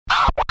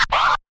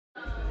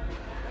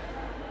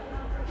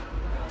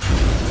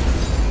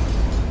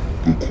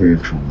culture in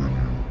you.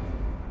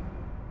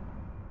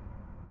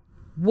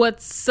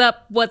 What's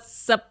up?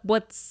 What's up?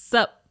 What's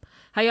up?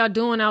 How y'all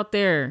doing out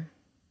there?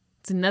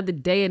 It's another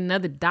day,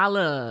 another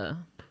dollar.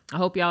 I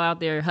hope y'all out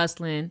there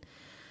hustling,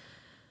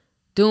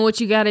 doing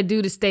what you got to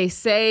do to stay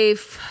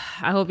safe.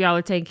 I hope y'all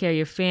are taking care of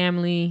your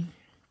family.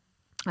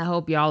 I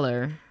hope y'all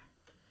are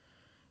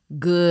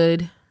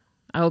good.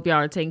 I hope y'all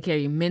are taking care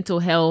of your mental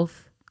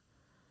health.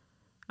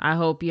 I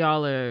hope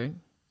y'all are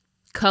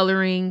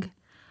coloring.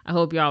 I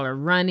hope y'all are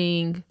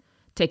running,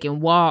 taking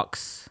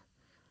walks.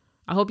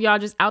 I hope y'all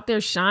just out there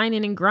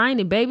shining and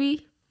grinding,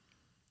 baby.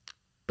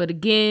 But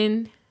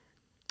again,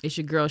 it's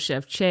your girl,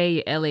 Chef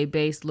Che, your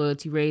LA-based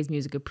loyalty-raised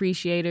music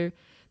appreciator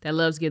that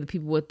loves to give the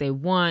people what they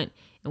want.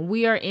 And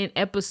we are in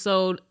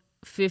episode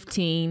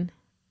 15.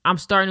 I'm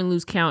starting to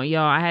lose count,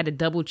 y'all. I had to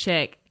double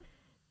check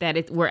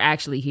that we're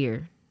actually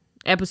here.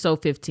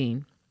 Episode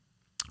 15.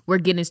 We're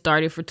getting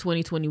started for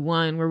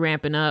 2021. We're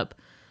ramping up.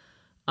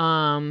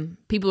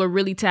 People are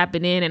really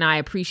tapping in, and I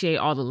appreciate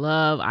all the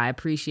love. I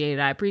appreciate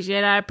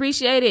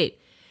it.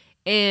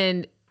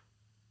 And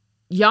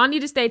y'all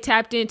need to stay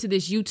tapped into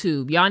this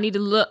YouTube. Y'all need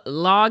to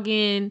log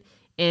in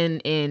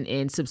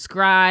and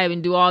subscribe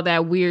and do all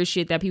that weird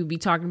shit that people be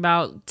talking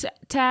about.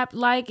 Tap,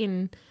 like,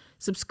 and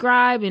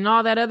subscribe and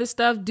all that other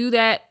stuff. Do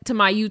that to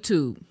my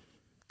YouTube.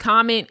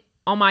 Comment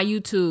on my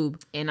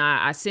YouTube, and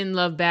I send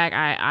love back.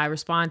 I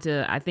respond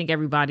to, I think,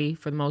 everybody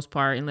for the most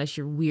part, unless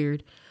you're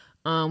weird.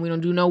 We don't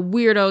do no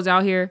weirdos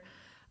out here.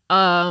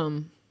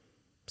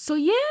 So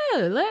yeah,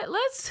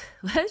 let's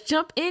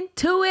jump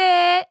into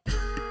it.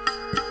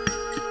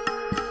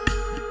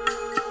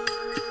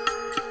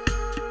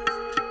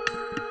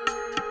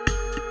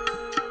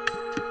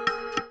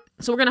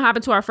 So we're gonna hop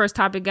into our first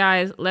topic,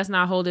 guys. Let's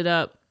not hold it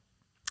up.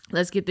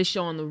 Let's get this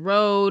show on the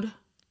road.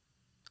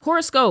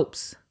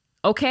 Horoscopes,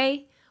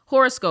 okay?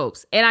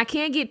 Horoscopes. And I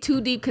can't get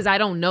too deep because I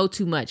don't know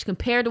too much.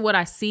 Compared to what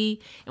I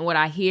see and what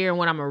I hear and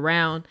what I'm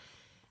around,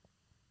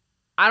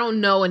 I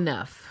don't know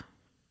enough.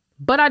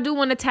 But I do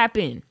want to tap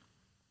in.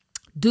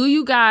 Do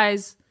you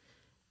guys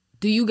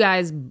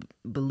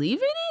believe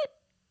in it?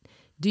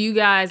 Do you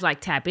guys like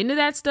tap into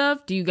that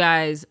stuff? Do you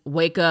guys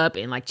wake up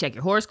and like check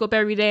your horoscope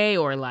every day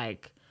or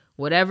like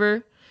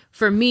whatever?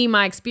 For me,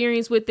 my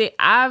experience with it,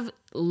 I've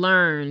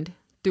learned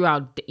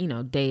throughout,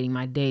 dating,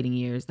 my dating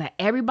years, that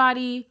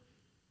everybody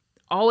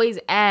always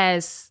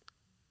asks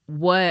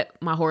what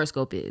my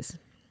horoscope is.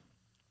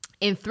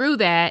 And through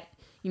that,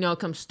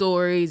 comes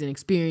stories and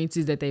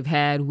experiences that they've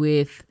had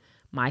with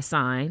my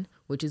sign,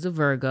 which is a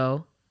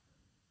Virgo.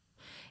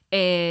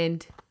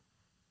 And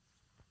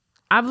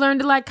I've learned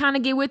to like kind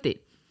of get with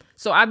it.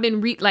 So I've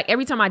been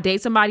every time I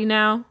date somebody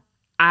now,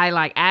 I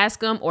like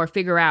ask them or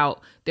figure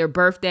out their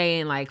birthday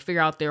and like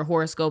figure out their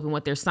horoscope and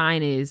what their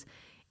sign is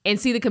and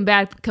see the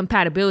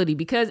compatibility,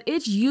 because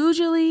it's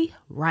usually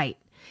right.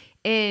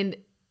 And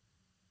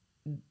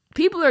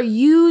people are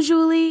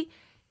usually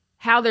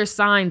how their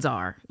signs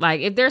are.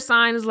 Like if their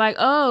sign is like,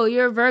 oh,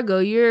 you're a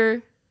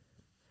Virgo,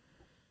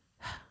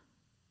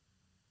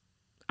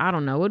 I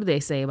don't know. What do they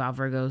say about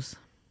Virgos?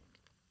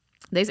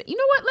 They say, you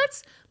know what?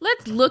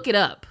 Let's look it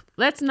up.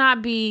 Let's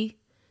not be,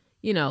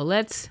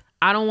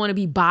 I don't want to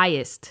be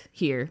biased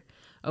here.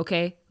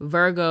 Okay.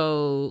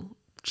 Virgo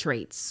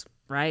traits,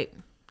 right?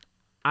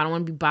 I don't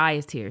want to be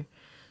biased here.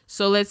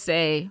 So let's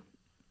say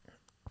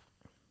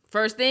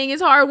first thing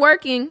is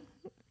hardworking.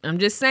 I'm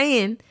just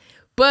saying,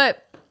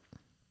 but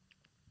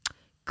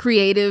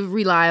creative,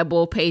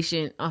 reliable,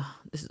 patient. Oh,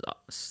 this is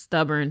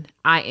stubborn.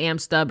 I am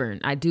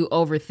stubborn. I do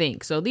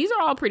overthink. So these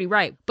are all pretty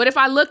right. But if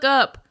I look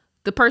up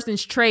the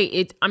person's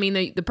trait,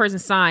 the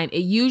person's sign, it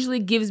usually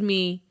gives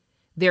me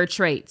their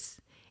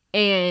traits.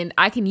 And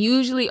I can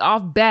usually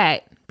off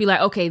bat be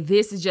like, okay,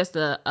 this is just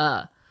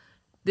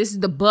this is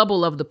the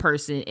bubble of the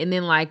person. And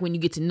then like when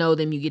you get to know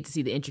them, you get to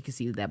see the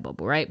intricacies of that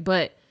bubble, right?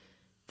 But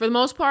for the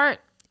most part,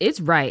 it's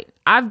right.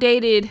 I've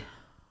dated,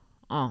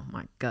 oh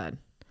my God.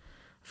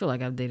 I feel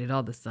like I've dated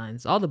all the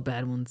signs, all the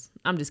bad ones.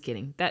 I'm just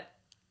kidding.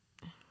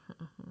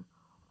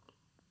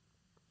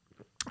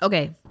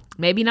 Okay,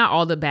 maybe not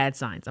all the bad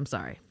signs. I'm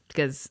sorry,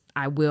 because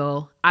I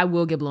will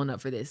get blown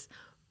up for this.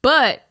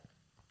 But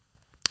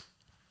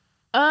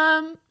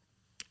I've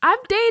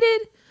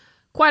dated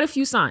quite a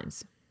few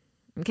signs.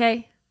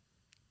 Okay?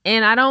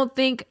 And I don't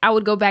think I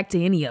would go back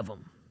to any of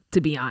them,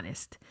 to be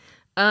honest.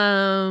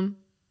 So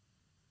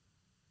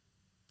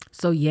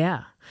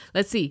yeah,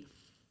 let's see.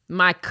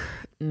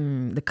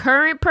 The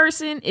current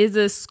person is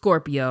a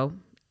Scorpio.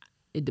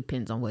 It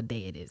depends on what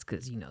day it is,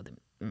 because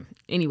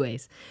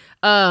anyways,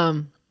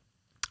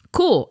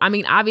 cool. I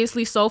mean,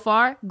 obviously so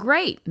far,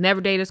 great.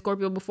 Never dated a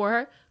Scorpio before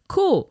her.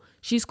 Cool.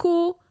 She's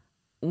cool.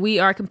 We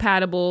are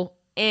compatible,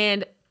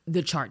 and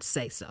the charts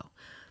say so.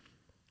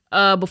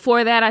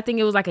 Before that, I think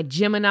it was like a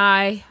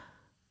Gemini.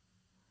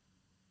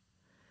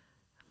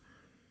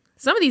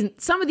 Some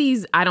of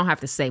these I don't have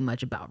to say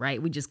much about,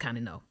 right? We just kind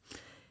of know.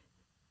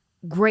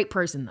 Great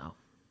person though.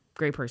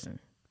 Great person.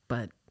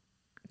 But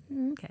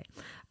okay.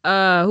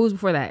 Who was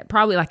before that?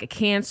 Probably like a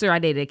Cancer. I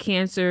dated a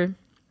Cancer.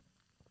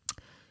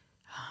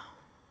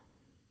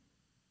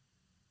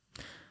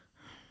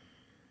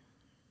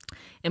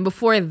 And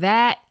before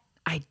that,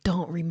 I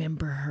don't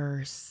remember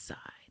her sign.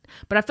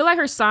 But I feel like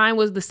her sign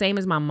was the same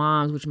as my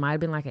mom's, which might have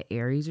been like an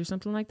Aries or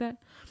something like that.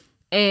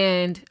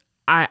 And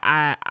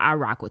I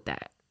rock with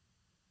that.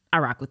 I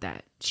rock with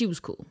that. She was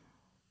cool.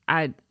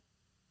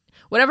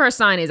 Whatever her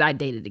sign is, I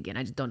dated again.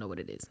 I just don't know what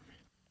it is.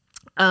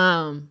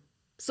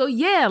 So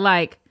yeah,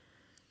 like,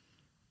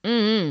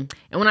 and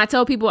when I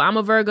tell people I'm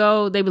a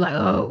Virgo, they be like,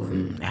 oh,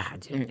 and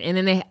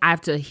then I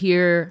have to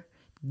hear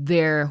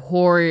their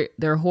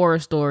horror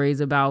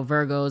stories about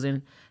Virgos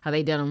and how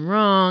they done them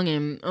wrong,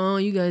 and oh,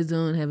 you guys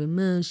don't have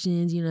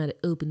emotions, you know how to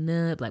open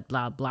up, like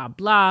blah blah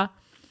blah.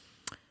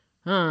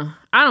 I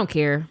don't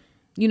care,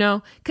 you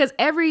know, because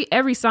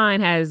every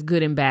sign has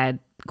good and bad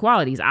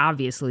qualities,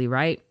 obviously,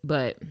 right?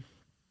 But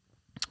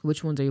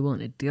which ones are you willing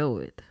to deal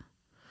with?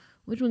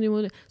 Which ones are you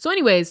willing to? So,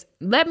 anyways,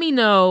 let me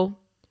know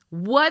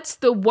what's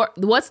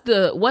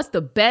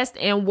the best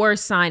and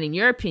worst sign in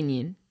your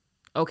opinion,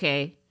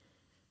 okay?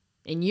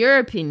 In your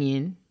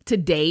opinion, to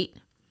date,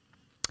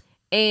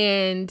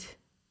 and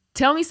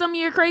tell me some of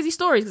your crazy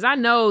stories, because I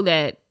know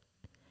that,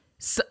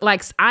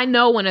 like, I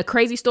know when a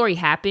crazy story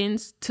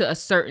happens to a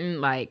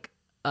certain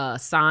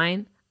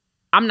sign,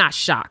 I'm not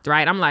shocked,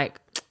 right? I'm like,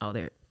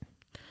 they're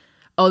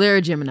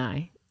a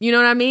Gemini. You know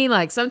what I mean?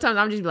 Like, sometimes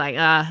I'm just like,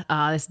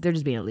 they're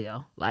just being a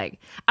Leo. Like,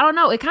 I don't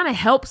know. It kind of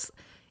helps.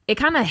 It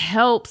kind of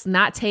helps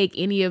not take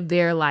any of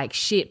their like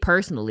shit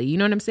personally. You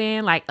know what I'm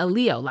saying? Like a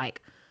Leo,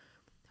 like,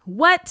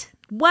 what?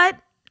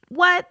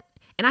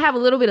 And I have a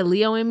little bit of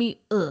Leo in me.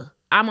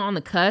 I'm on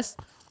the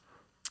cusp.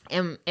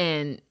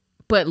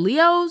 But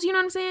Leos, you know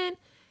what I'm saying?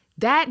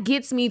 That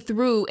gets me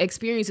through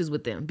experiences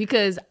with them,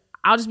 because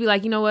I'll just be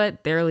like, you know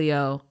what? They're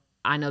Leo.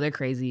 I know they're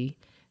crazy.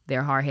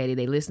 They're hard-headed.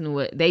 They listen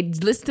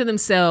to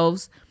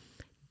themselves.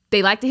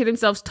 They like to hear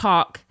themselves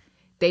talk.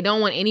 They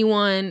don't want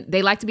anyone.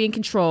 They like to be in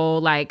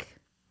control. Like,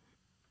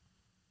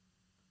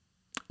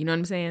 you know what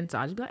I'm saying? So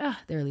I'll just be like,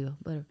 they're Leo.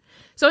 Whatever.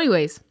 So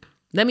anyways,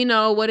 let me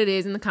know what it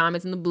is in the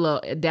comments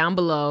down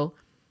below.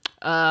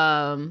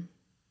 And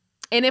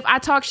if I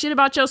talk shit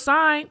about your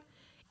sign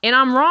and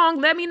I'm wrong,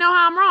 let me know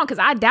how I'm wrong, because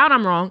I doubt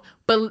I'm wrong.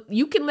 But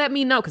you can let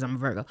me know, because I'm a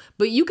Virgo.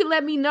 But you can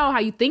let me know how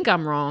you think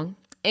I'm wrong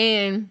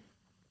and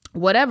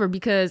whatever,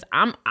 because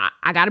I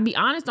got to be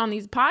honest on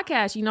these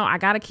podcasts. You know, I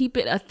got to keep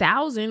it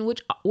 1,000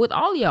 with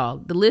all y'all,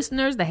 the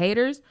listeners, the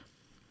haters,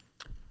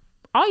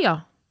 all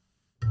y'all.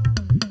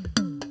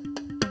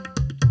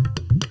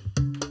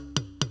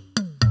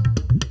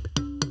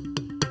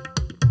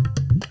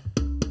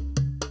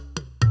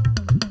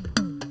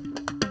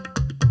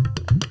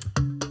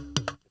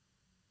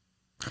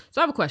 So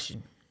I have a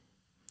question.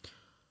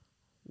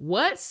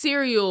 What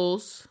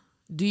cereals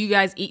do you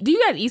guys eat? Do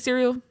you guys eat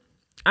cereal?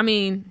 I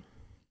mean,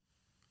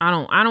 I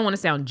don't want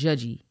to sound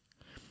judgy,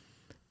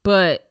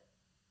 but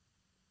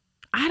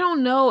I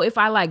don't know if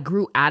I like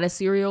grew out of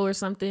cereal or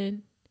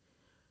something.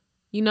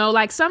 You know,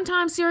 like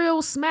sometimes cereal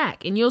will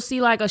smack, and you'll see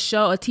like a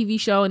TV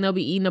show, and they'll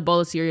be eating a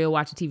bowl of cereal,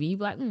 watching TV. You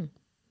be like,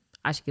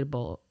 I should get a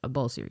bowl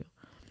of cereal.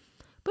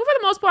 But for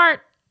the most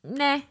part,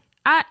 nah.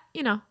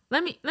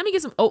 Let me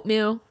get some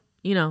oatmeal.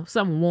 You know,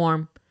 something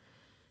warm.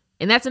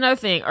 And that's another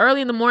thing.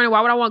 Early in the morning,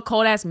 why would I want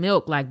cold ass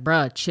milk? Like,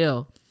 bruh,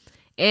 chill.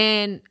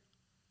 And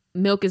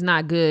milk is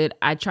not good.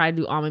 I try to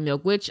do almond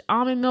milk, which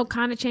almond milk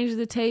kind of changes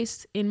the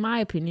taste, in my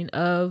opinion,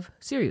 of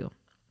cereal.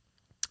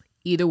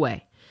 Either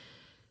way.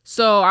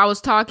 So I was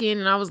talking,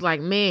 and I was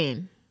like,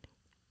 man,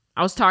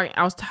 who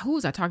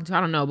was I talking to? I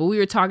don't know. But we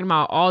were talking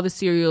about all the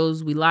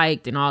cereals we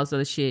liked and all this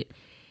other shit.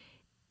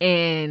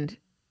 And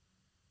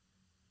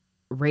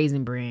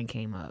Raisin Bran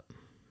came up.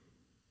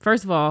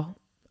 First of all,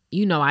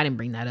 you know I didn't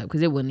bring that up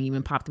because it wouldn't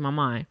even pop in my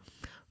mind.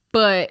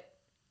 But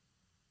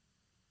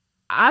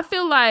I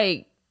feel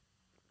like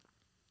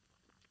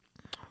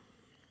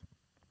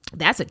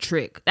that's a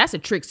trick. That's a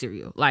trick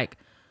cereal. Like,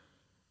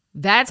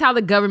 that's how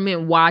the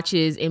government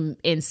watches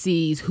and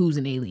sees who's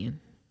an alien.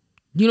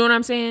 You know what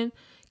I'm saying?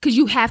 Because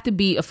you have to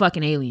be a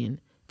fucking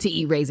alien to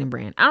eat Raisin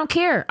Bran. I don't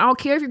care. I don't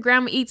care if your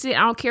grandma eats it.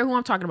 I don't care who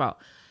I'm talking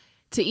about.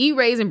 To eat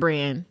Raisin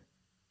Bran,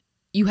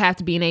 you have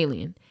to be an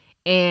alien.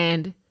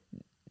 And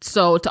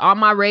so to all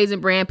my Raisin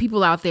Bran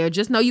people out there,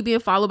 just know you're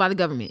being followed by the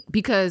government,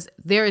 because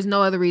there is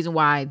no other reason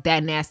why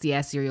that nasty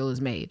ass cereal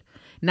is made.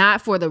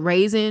 Not for the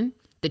raisin,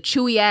 the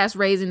chewy ass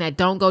raisin that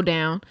don't go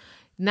down.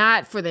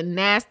 Not for the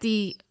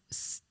nasty,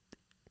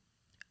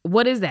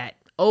 what is that?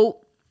 Oat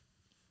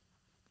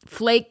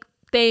flake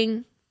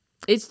thing.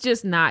 It's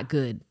just not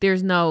good.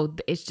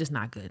 It's just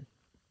not good.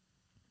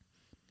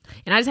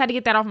 And I just had to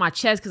get that off my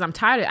chest, because I'm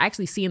tired of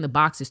actually seeing the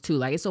boxes too.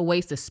 Like, it's a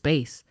waste of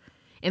space.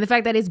 And the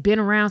fact that it's been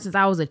around since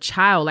I was a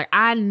child. Like,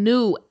 I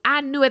knew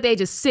at the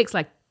age of 6,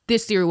 like,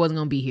 this cereal wasn't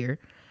going to be here.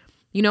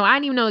 You know, I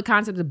didn't even know the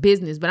concept of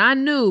business, but I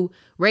knew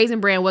Raisin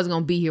Bran wasn't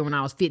going to be here when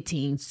I was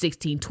 15,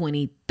 16,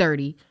 20,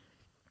 30.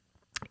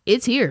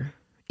 It's here.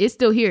 It's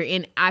still here.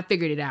 And I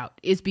figured it out.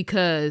 It's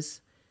because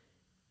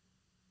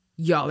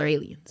y'all are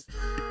aliens.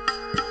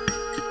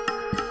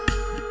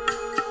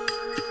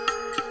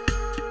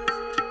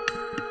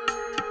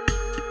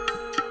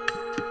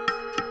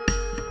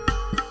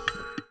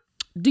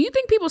 Do you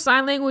think people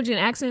sign language and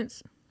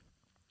accents?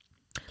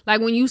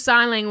 Like when you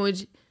sign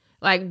language,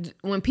 like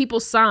when people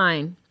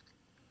sign,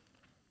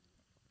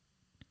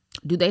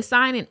 do they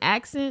sign in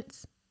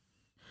accents?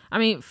 I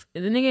mean,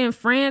 the nigga in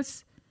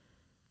France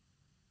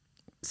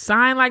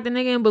sign like the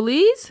nigga in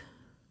Belize?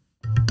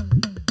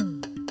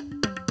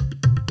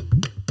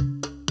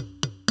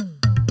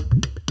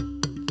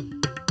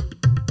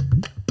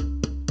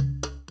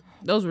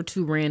 Those were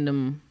two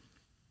random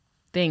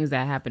things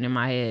that happened in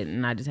my head,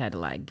 and I just had to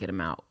like get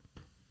them out.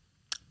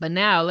 But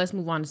now let's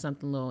move on to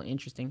something a little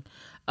interesting.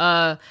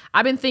 I've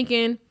been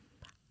thinking,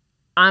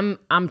 I'm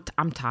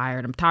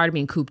tired. I'm tired of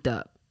being cooped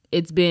up.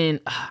 It's been,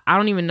 I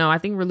don't even know. I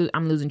think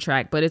I'm losing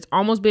track, but it's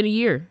almost been a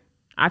year.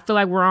 I feel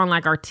like we're on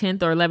like our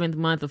 10th or 11th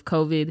month of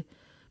COVID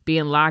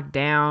being locked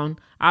down.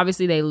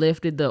 Obviously, they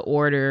lifted the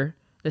order,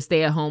 the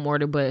stay-at-home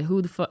order, but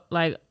who the fuck,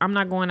 like, I'm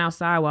not going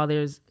outside while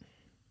there's,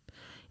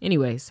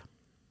 anyways,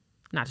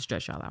 not to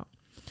stress y'all out.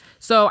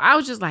 So I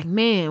was just like,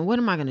 man, what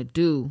am I going to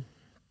do?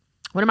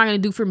 What am I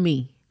going to do for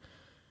me?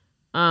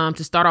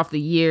 To start off the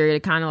year, to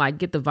kind of like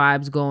get the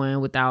vibes going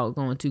without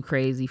going too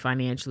crazy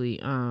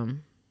financially. I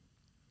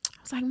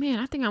was like, man,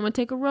 I think I'm going to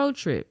take a road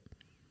trip.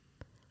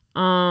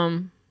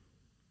 Thinking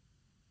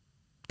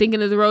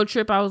of the road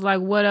trip, I was like,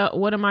 what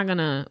am I going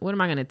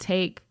to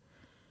take?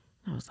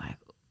 I was like,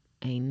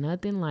 ain't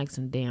nothing like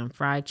some damn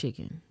fried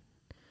chicken.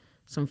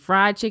 Some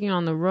fried chicken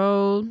on the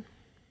road.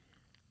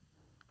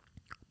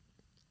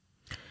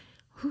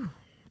 Whew.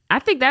 I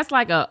think that's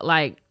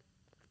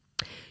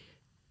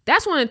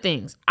that's one of the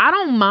things. I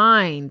don't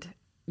mind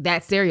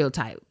that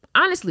stereotype.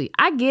 Honestly,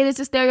 I get it's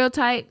a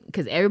stereotype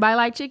because everybody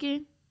like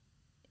chicken.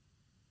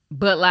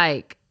 But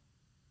like,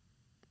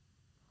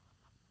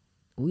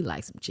 we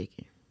like some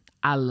chicken.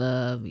 I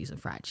love me some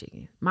fried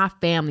chicken. My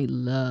family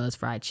loves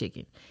fried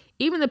chicken.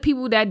 Even the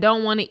people that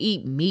don't want to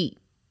eat meat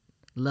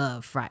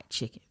love fried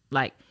chicken.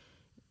 Like,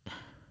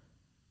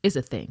 it's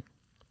a thing.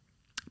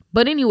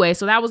 But anyway,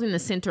 so that was in the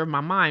center of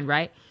my mind,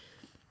 right?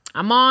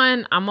 I'm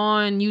on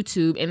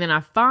YouTube, and then I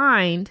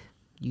find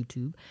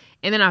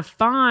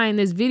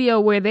this video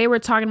where they were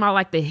talking about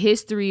like the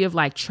history of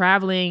like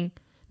traveling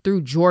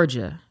through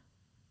Georgia.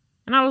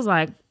 And I was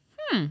like,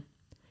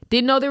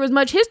 didn't know there was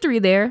much history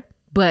there,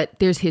 but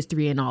there's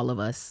history in all of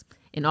us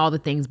and all the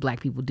things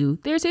Black people do.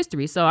 There's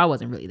history. So I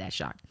wasn't really that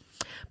shocked.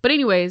 But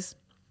anyways,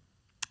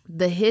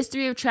 the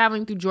history of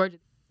traveling through Georgia,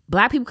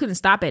 Black people couldn't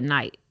stop at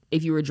night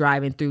if you were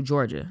driving through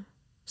Georgia.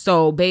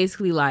 So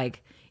basically,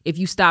 like, if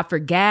you stopped for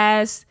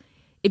gas,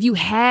 if you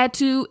had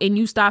to and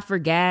you stopped for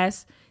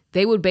gas,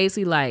 they would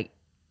basically like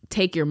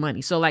take your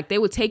money. So like they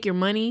would take your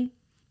money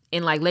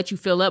and like let you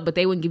fill up, but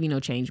they wouldn't give you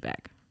no change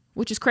back,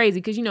 which is crazy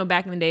because, you know,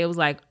 back in the day, it was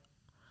like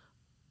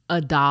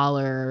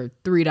 $1,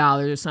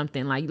 $3 or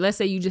something. Like, let's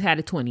say you just had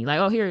a 20, like,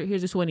 oh,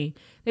 here's a 20.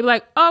 They'd be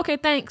like, oh, okay,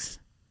 thanks.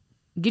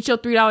 Get your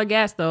 $3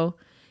 gas though.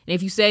 And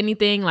if you said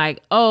anything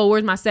like, oh,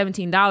 where's my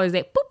 $17?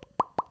 They boop,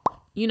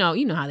 you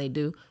know how they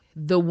do.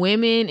 The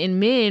women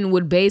and men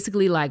would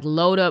basically like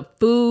load up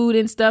food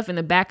and stuff in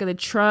the back of the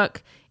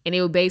truck, and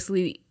it would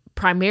basically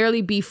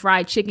primarily be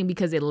fried chicken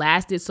because it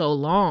lasted so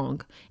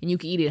long and you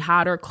could eat it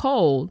hot or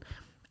cold.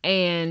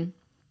 And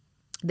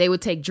they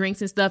would take drinks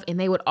and stuff, and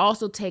they would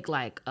also take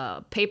like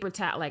paper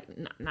towel, like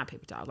not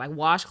paper towels, like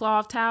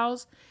washcloth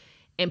towels,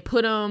 and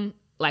put them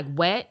like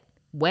wet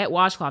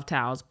washcloth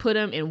towels, put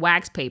them in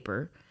wax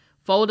paper,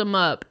 fold them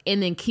up,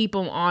 and then keep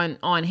them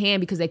on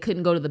hand because they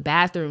couldn't go to the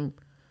bathroom.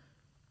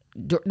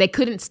 They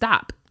couldn't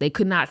stop. They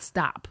could not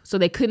stop. So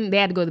they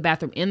had to go to the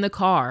bathroom in the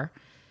car.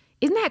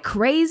 Isn't that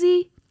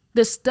crazy?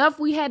 The stuff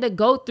we had to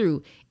go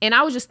through. And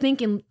I was just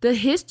thinking the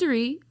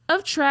history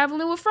of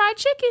traveling with fried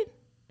chicken.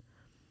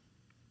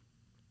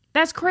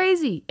 That's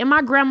crazy. And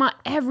my grandma,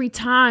 every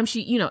time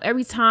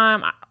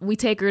we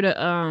take her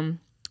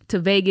to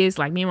Vegas,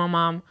 like me and my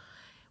mom,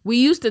 we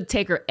used to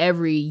take her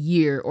every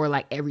year or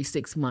like every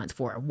 6 months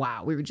for a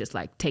while. We were just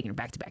like taking her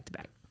back to back to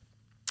back.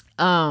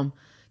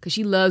 Because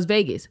she loves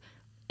Vegas.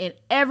 And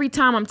every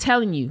time, I'm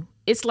telling you,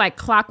 it's like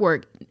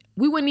clockwork.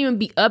 We wouldn't even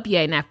be up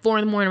yet. And at 4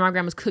 a.m, my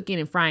grandma's cooking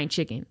and frying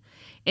chicken.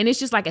 And it's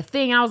just like a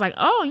thing. And I was like,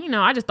 oh,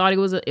 I just thought it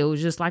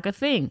was just like a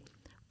thing.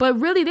 But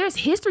really, there's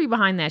history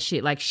behind that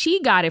shit. Like,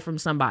 she got it from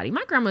somebody.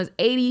 My grandma's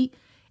 80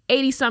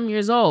 something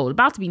years old,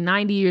 about to be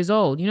 90 years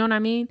old. You know what I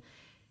mean?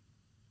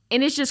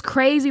 And it's just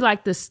crazy,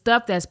 like the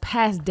stuff that's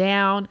passed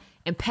down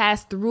and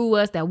passed through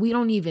us that we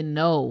don't even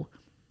know.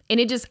 And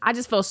I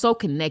just felt so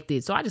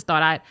connected. So I just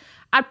thought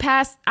I'd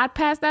pass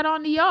that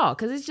on to y'all,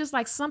 because it's just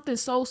like something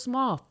so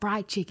small.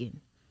 Fried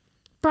chicken.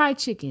 Fried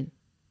chicken.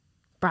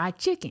 Fried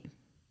chicken.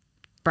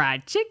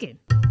 Fried chicken.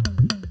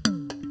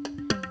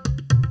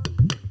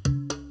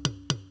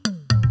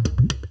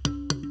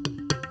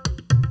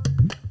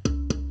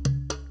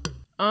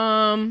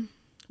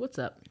 What's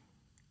up?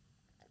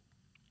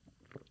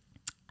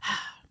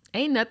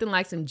 Ain't nothing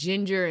like some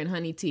ginger and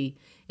honey tea.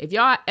 If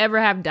y'all ever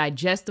have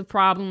digestive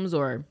problems,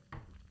 or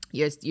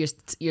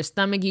your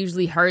stomach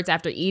usually hurts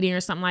after eating or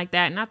something like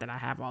that. Not that I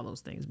have all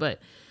those things, but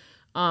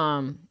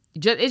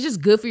it's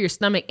just good for your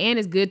stomach, and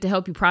it's good to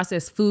help you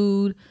process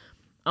food.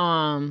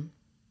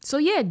 So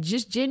yeah,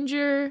 just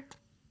ginger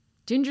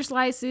Ginger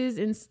slices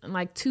and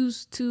like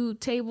two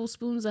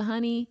tablespoons of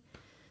honey.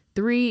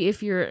 3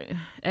 if you're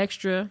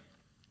extra.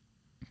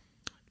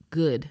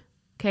 Good.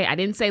 Okay, I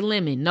didn't say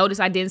lemon. Notice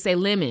I didn't say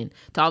lemon.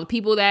 To all the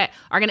people that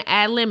are going to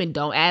add lemon,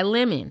 don't add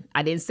lemon.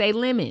 I didn't say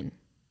lemon.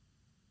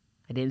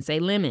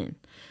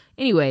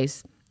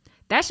 Anyways,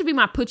 that should be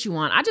my put you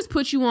on. I just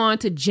put you on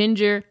to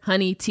ginger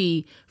honey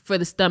tea for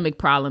the stomach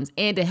problems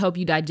and to help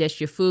you digest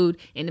your food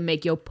and to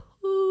make your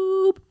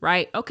poop,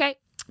 right? Okay,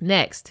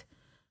 next.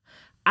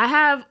 I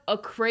have a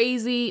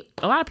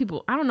lot of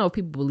people, I don't know if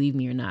people believe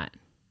me or not,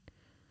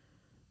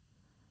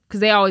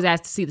 because they always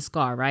ask to see the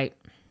scar, right?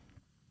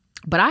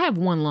 But I have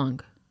one lung.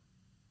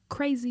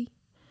 Crazy.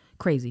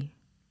 And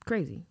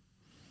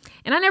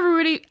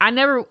I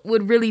never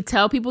would really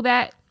tell people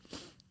that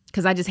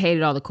because I just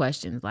hated all the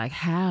questions. Like,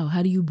 how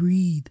do you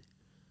breathe?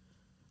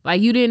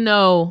 Like, you didn't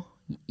know,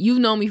 you've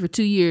known me for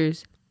 2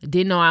 years,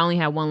 didn't know I only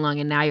had one lung,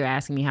 and now you're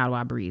asking me how do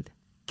I breathe?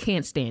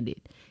 Can't stand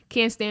it.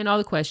 Can't stand all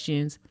the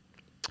questions.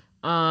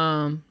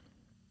 And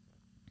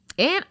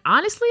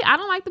honestly, I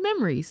don't like the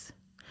memories,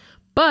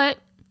 but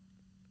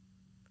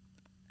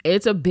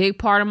it's a big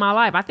part of my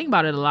life. I think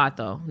about it a lot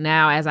though.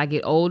 Now, as I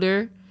get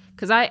older,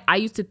 because I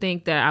used to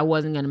think that I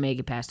wasn't going to make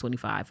it past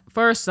 25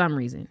 for some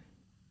reason.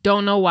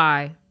 Don't know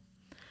why,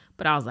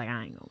 but I was like,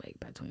 I ain't going to make it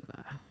past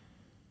 25.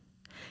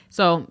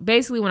 So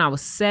basically when I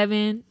was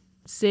 7,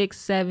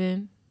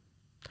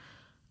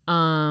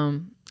 I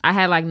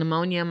had like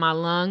pneumonia in my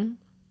lung,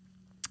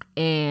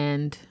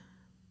 and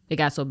it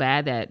got so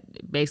bad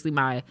that basically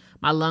my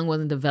lung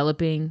wasn't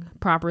developing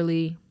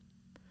properly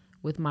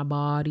with my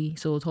body.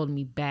 So it was holding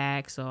me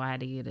back. So I had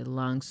to get a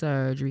lung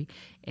surgery.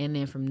 And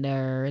then from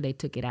there, they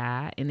took it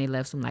out and they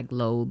left some like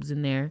lobes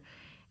in there.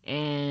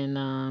 And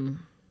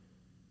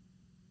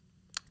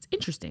it's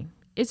interesting.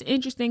 It's an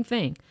interesting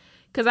thing.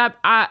 Because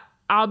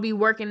I'll be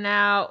working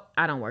out.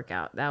 I don't work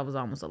out. That was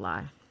almost a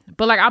lie.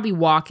 But like I'll be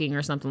walking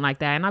or something like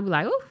that. And I'll be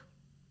like,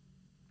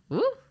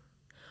 ooh.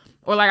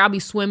 Or like I'll be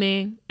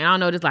swimming and I'll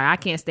notice like I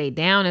can't stay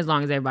down as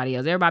long as everybody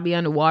else. Everybody be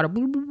underwater.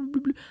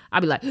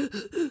 I'll be like,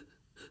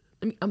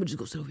 I'm gonna just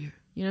go sit over here.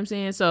 You know what I'm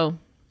saying? So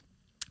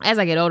as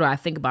I get older, I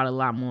think about it a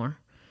lot more.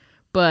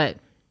 But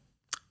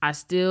I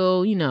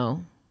still,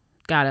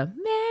 gotta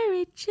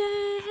Mary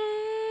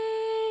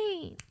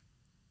Jane.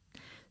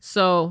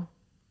 So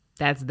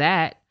that's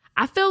that.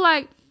 I feel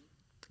like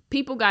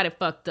people got it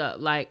fucked up.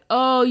 Like,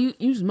 oh,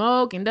 you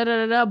smoke and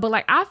da-da-da-da. But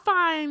like I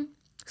find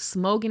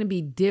smoking to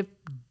be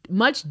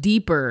much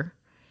deeper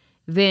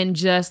than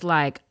just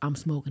like I'm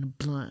smoking a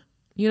blunt.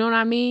 You know what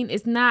I mean?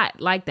 It's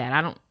not like that.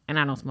 I don't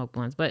smoke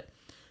blunts, but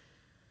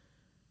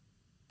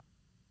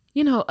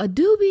a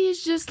doobie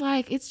is just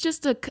like, it's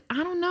just I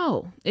don't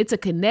know. It's a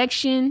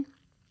connection,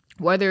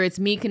 whether it's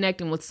me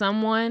connecting with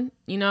someone,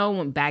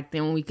 back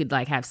then when we could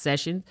like have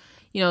sessions,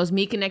 it's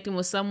me connecting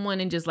with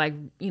someone and just like,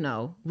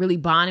 really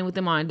bonding with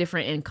them on a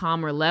different and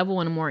calmer level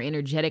and a more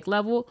energetic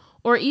level.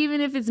 Or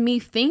even if it's me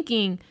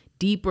thinking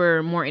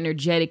deeper, more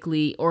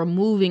energetically, or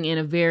moving in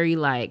a very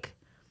like,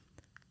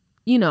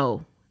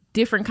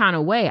 different kind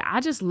of way. I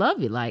just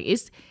love it. Like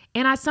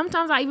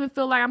sometimes I even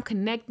feel like I'm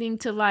connecting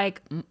to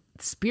like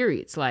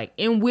spirits, like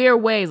in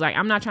weird ways. Like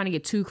I'm not trying to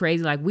get too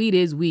crazy. Like weed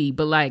is weed,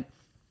 but like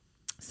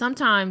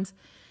sometimes,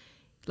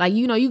 like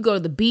you go to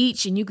the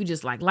beach and you could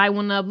just like light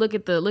one up, look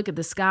at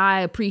the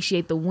sky,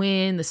 appreciate the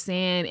wind, the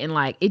sand, and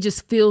like it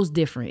just feels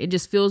different. It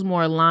just feels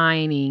more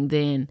aligning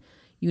than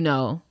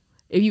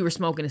if you were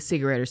smoking a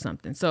cigarette or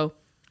something. So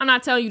I'm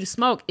not telling you to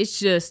smoke. It's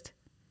just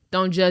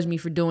don't judge me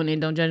for doing it.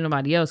 Don't judge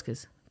nobody else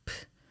because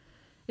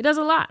it does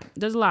a lot. It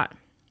does a lot.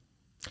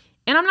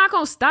 And I'm not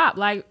going to stop.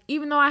 Like,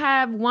 even though I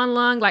have one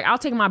lung, like I'll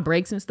take my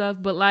breaks and stuff.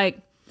 But like,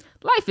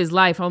 life is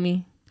life,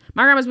 homie.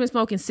 My grandma's been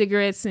smoking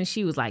cigarettes since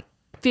she was like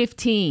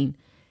 15.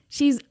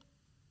 She's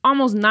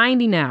almost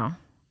 90 now.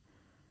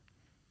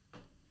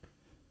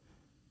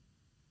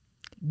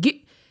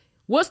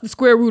 What's the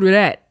square root of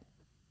that?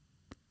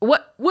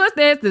 What's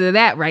the answer to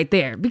that right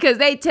there? Because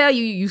they tell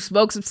you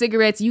smoke some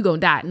cigarettes, you gonna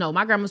die. No,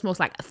 my grandma smokes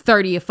like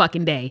 30 a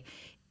fucking day,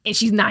 and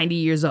she's 90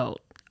 years old.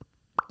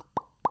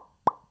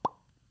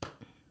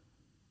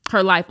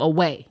 Her life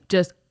away.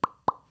 Just,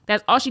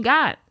 that's all she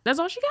got. That's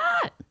all she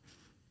got.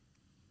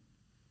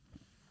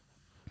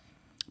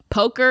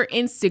 Poker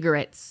and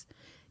cigarettes.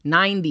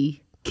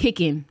 90.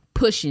 Kicking.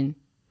 Pushing.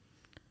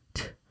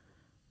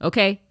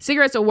 Okay?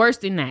 Cigarettes are worse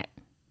than that.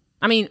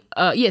 I mean,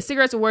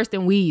 cigarettes are worse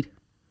than weed.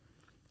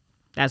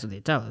 That's what they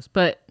tell us.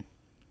 But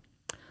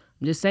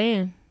I'm just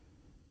saying.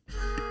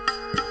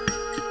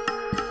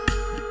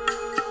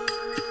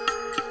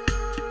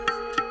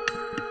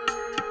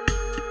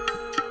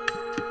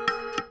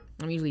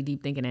 I'm usually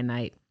deep thinking at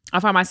night. I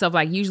find myself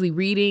like usually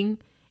reading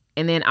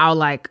and then I'll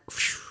like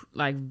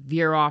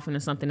veer off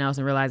into something else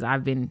and realize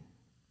I've been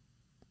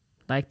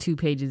like 2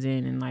 pages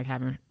in and like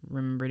haven't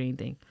remembered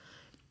anything.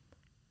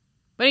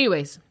 But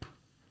anyways,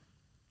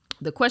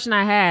 the question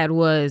I had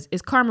was,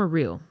 is karma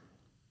real?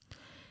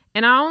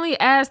 And I only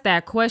asked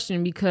that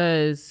question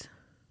because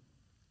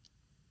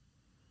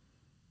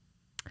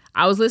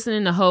I was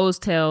listening to Hoes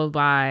Tale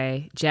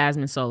by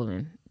Jasmine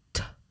Sullivan.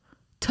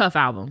 tough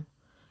album.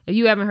 If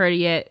you haven't heard it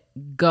yet,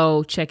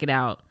 go check it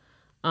out.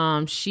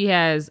 She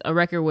has a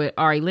record with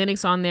Ari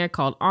Lennox on there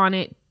called On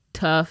It.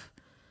 Tough.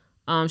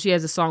 She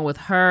has a song with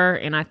her,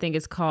 and I think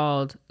it's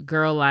called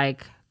Girl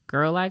Like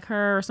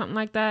Her or something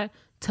like that.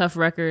 Tough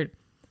record.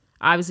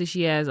 Obviously,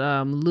 she has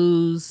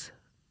Lose.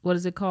 What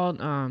is it called?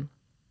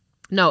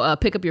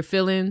 Pick Up Your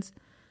Feelings.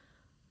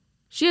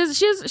 She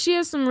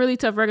has some really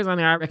tough records on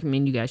there. I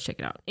recommend you guys check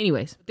it out.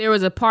 Anyways, there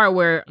was a part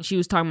where she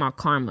was talking about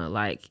karma.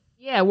 Like,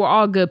 yeah, we're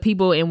all good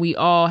people and we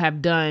all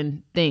have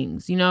done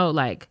things, you know,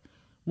 like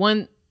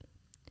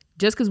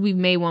just because we've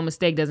made one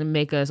mistake doesn't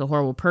make us a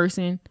horrible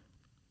person.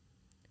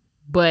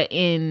 But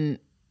in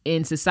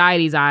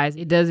society's eyes,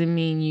 it doesn't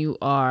mean you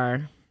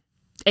are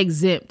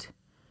exempt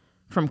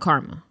from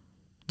karma.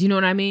 Do you know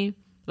what I mean?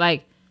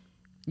 Like,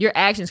 your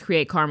actions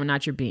create karma,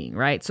 not your being,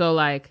 right? So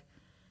like,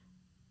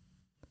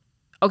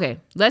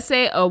 okay, let's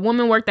say a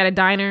woman worked at a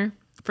diner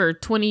for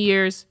 20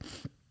 years,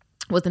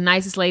 was the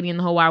nicest lady in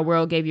the whole wide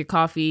world, gave you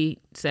coffee,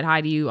 said hi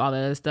to you, all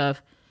that other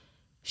stuff.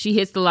 She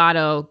hits the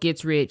lotto,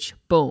 gets rich,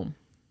 boom.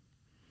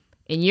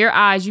 In your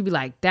eyes, you'd be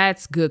like,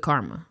 that's good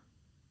karma.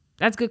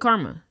 That's good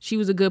karma. She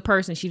was a good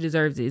person. She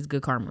deserves it. It's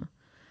good karma.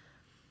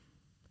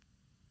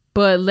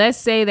 But let's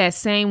say that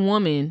same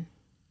woman,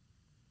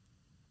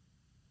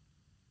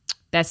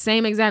 that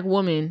same exact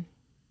woman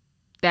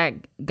that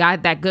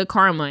got that good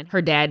karma,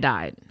 her dad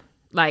died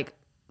like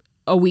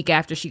a week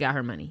after she got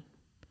her money.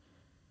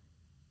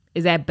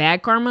 Is that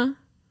bad karma?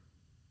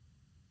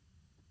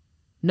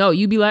 No,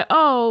 you'd be like,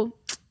 oh,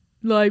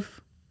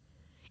 life.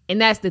 And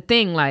that's the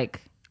thing.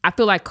 Like, I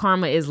feel like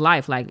karma is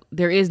life. Like,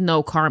 there is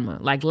no karma.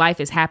 Like,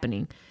 life is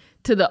happening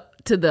to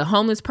the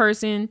homeless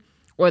person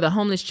or the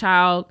homeless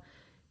child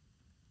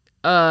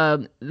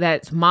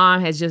that's mom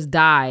has just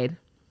died,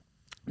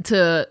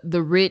 to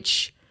the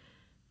rich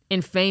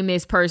and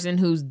famous person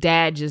whose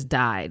dad just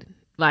died.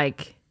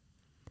 Like,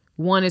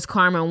 one is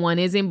karma and one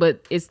isn't,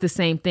 but it's the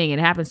same thing. It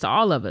happens to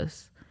all of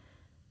us.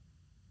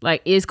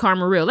 Like, is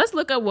karma real? Let's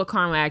look up what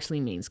karma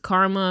actually means.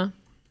 Karma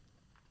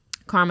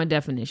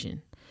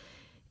definition.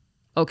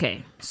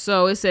 Okay,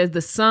 so it says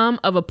the sum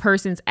of a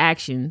person's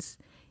actions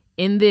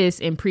in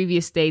this and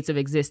previous states of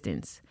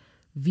existence,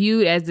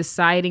 viewed as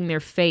deciding their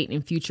fate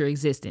in future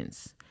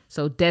existence.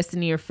 So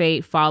destiny or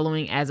fate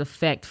following as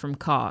effect from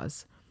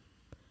cause.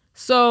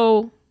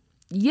 So,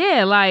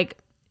 yeah, like,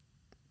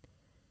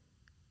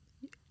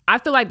 I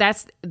feel like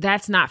that's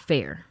not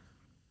fair.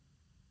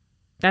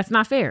 That's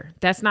not fair.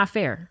 That's not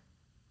fair.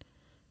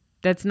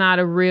 That's not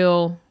a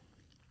real...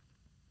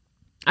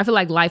 I feel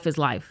like life is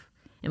life.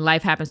 And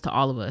life happens to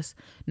all of us.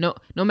 No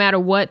matter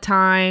what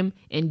time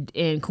and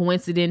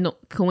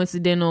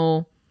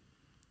coincidental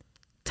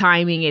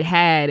timing it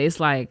had, it's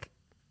like,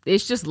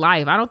 it's just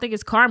life. I don't think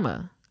it's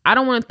karma. I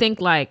don't want to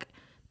think like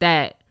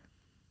that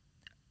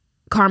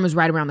karma's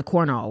right around the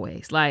corner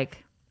always.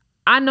 Like,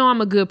 I know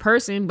I'm a good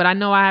person, but I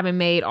know I haven't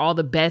made all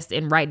the best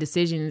and right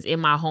decisions in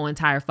my whole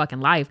entire fucking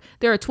life.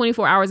 There are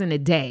 24 hours in a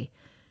day.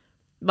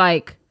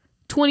 Like,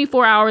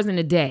 24 hours in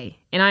a day.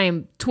 And I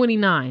am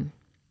 29.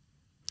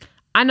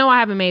 I know I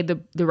haven't made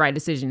the right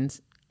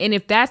decisions. And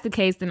if that's the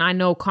case, then I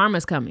know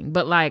karma's coming.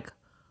 But like,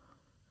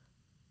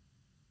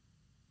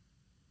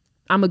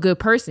 I'm a good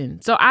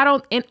person. So I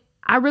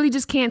really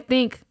just can't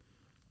think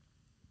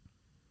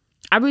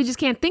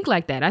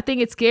like that. I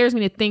think it scares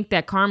me to think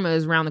that karma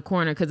is around the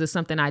corner because of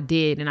something I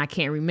did and I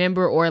can't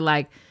remember, or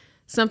like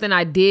something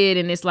I did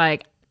and it's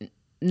like,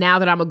 now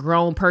that I'm a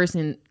grown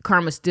person,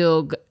 karma's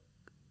still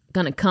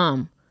gonna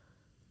come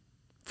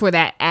for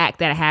that act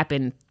that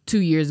happened 2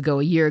 years ago,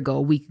 a year ago,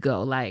 a week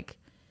ago. Like,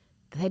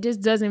 that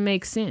just doesn't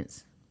make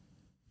sense.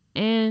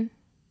 And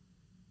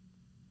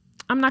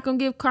I'm not gonna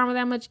give karma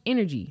that much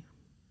energy,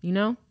 you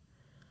know?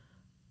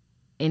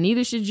 And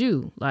neither should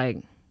you.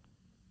 Like,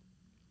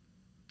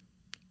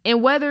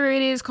 and whether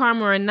it is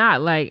karma or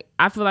not, like,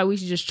 I feel like we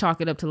should just chalk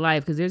it up to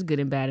life, because there's good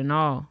and bad in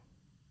all.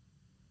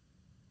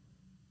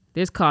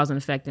 There's cause and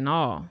effect in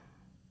all.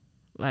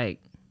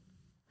 Like,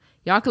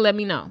 y'all can let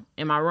me know.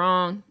 Am I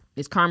wrong?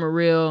 Is karma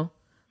real?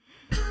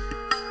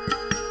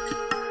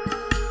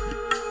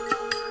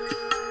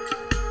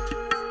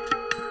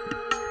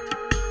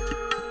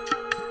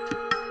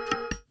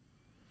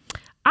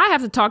 I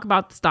have to talk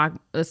about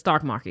the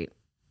stock market.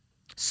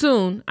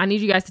 Soon, I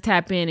need you guys to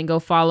tap in and go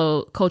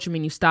follow Culture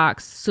Menu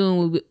Stocks.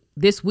 Soon,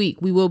 this week,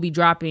 we will be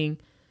dropping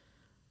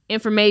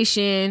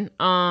information.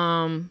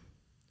 I'm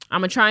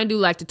going to try and do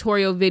like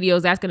tutorial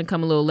videos. That's going to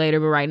come a little later.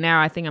 But right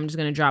now, I think I'm just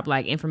going to drop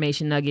like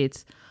information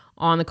nuggets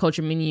on the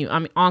Culture Menu.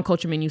 On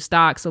Culture Menu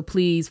Stocks. So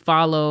please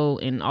follow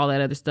and all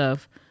that other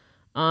stuff.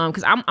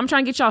 Because I'm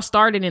trying to get y'all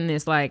started in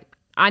this. Like,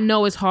 I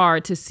know it's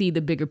hard to see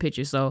the bigger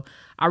picture. So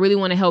I really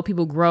want to help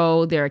people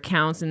grow their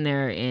accounts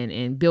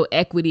and build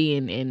equity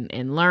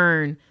and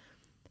learn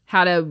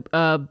how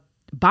to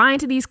buy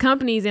into these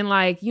companies and,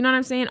 like, you know what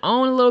I'm saying?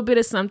 Own a little bit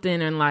of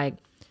something and like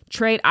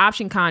trade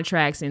option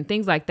contracts and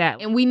things like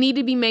that. And we need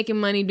to be making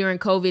money during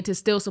COVID to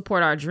still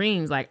support our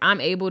dreams. Like, I'm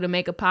able to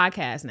make a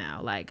podcast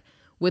now, like,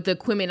 with the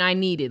equipment I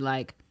needed.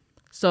 Like,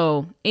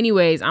 So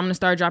anyways, I'm going to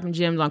start dropping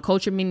gems on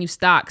Culture Menu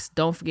stocks.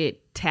 Don't forget,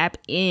 tap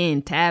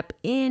in.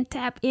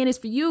 It's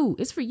for you.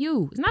 It's for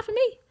you. It's not for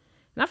me.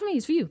 Not for me.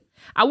 It's for you.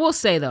 I will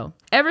say though,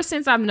 ever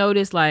since I've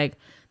noticed like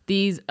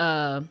these,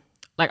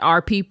 like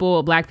our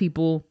people, black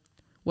people,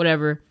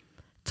 whatever,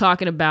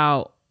 talking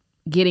about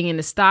getting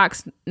into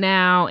stocks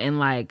now, and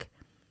like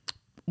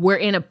we're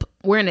in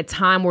a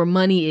time where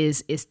money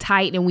is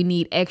tight and we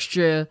need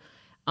extra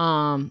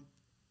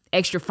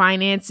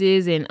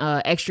finances and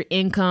extra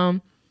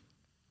income.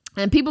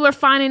 And people are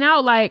finding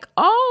out like,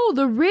 oh,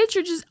 the rich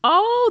are just,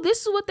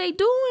 this is what they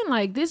doing.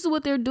 Like, this is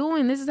what they're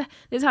doing. This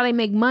is how they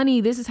make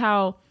money. This is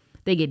how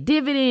they get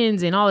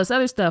dividends and all this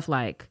other stuff.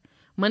 Like,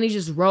 money's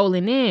just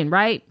rolling in,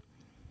 right?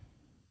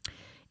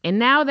 And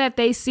now that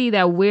they see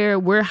that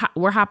we're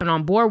hopping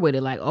on board with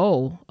it, like,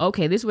 oh,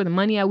 okay, this is where the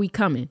money are we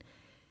coming.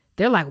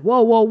 They're like,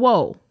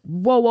 whoa.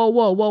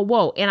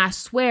 And I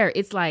swear,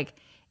 it's like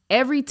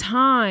every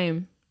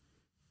time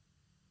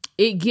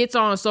it gets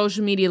on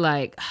social media,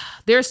 like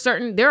there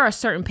are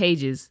certain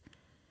pages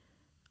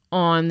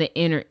on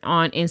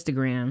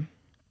Instagram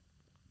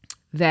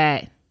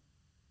that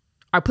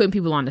are putting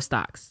people on the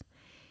stocks.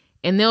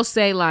 And they'll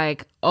say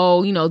like,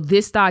 oh,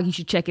 this stock, you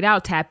should check it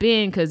out, tap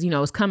in, because,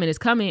 it's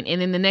coming.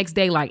 And then the next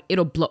day, like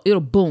it'll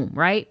boom,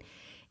 right?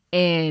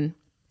 And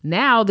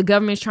now the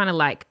government's trying to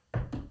like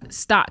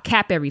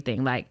cap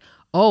everything. Like,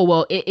 oh,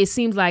 well, it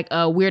seems like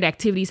weird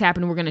activities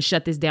happening. We're going to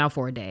shut this down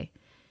for a day.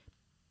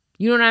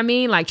 You know what I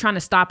mean? Like trying to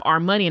stop our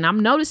money. And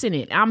I'm noticing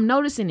it. I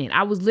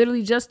was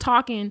literally just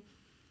talking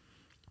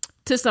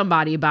to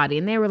somebody about it.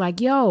 And they were like,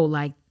 yo,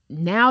 like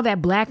now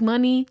that black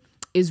money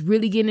is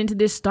really getting into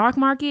this stock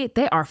market,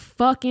 they are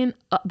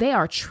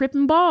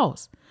tripping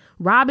balls.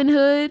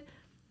 Robinhood,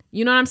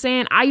 you know what I'm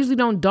saying? I usually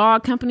don't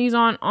dog companies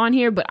on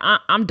here, but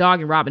I'm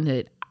dogging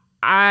Robinhood.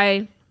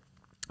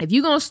 If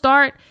you gonna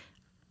start,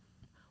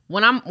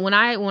 when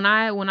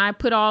I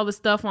put all the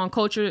stuff on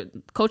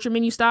culture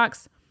menu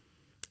stocks,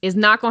 it's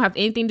not gonna have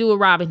anything to do with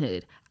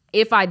Robinhood.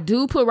 If I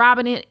do put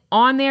Robinhood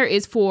on there,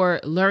 it's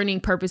for learning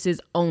purposes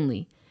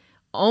only.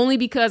 Only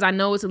because I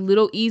know it's a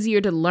little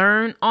easier to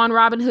learn on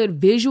Robinhood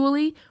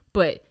visually,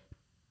 but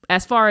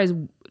as far as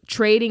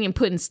trading and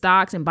putting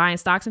stocks and buying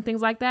stocks and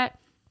things like that,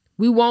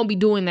 we won't be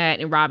doing that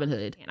in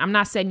Robinhood. I'm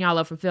not setting y'all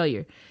up for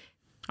failure.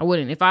 I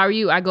wouldn't. If I were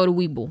you, I go to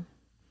Webull.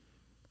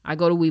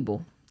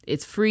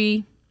 It's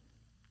free.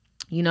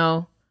 You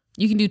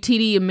can do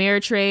TD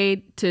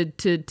Ameritrade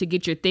to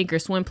get your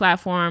Thinkorswim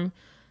platform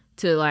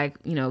to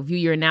like, view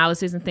your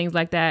analysis and things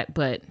like that.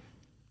 But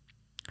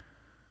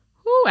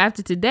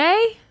after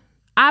today,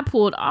 I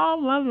pulled all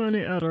my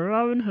money out of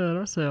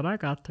Robinhood. I said, I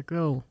got to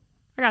go.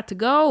 Y'all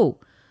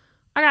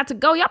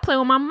play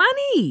with my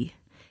money.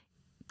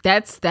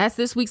 That's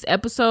this week's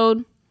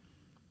episode.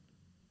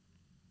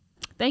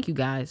 Thank you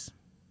guys.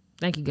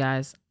 Thank you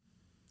guys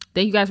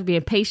for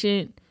being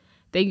patient.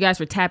 Thank you guys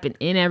for tapping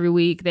in every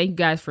week. Thank you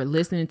guys for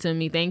listening to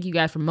me. Thank you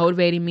guys for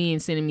motivating me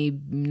and sending me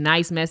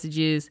nice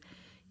messages.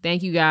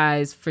 Thank you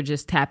guys for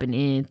just tapping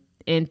in.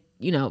 And,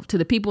 to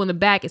the people in the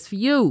back, it's for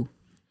you.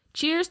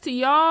 Cheers to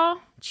y'all.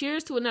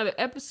 Cheers to another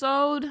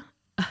episode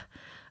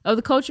of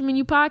the Culture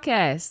Menu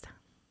Podcast.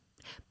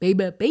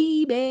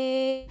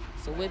 Baby.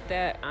 So with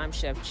that, I'm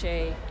Chef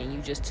Che, and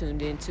you just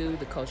tuned into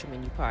the Culture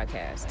Menu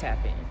Podcast.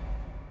 Tap in.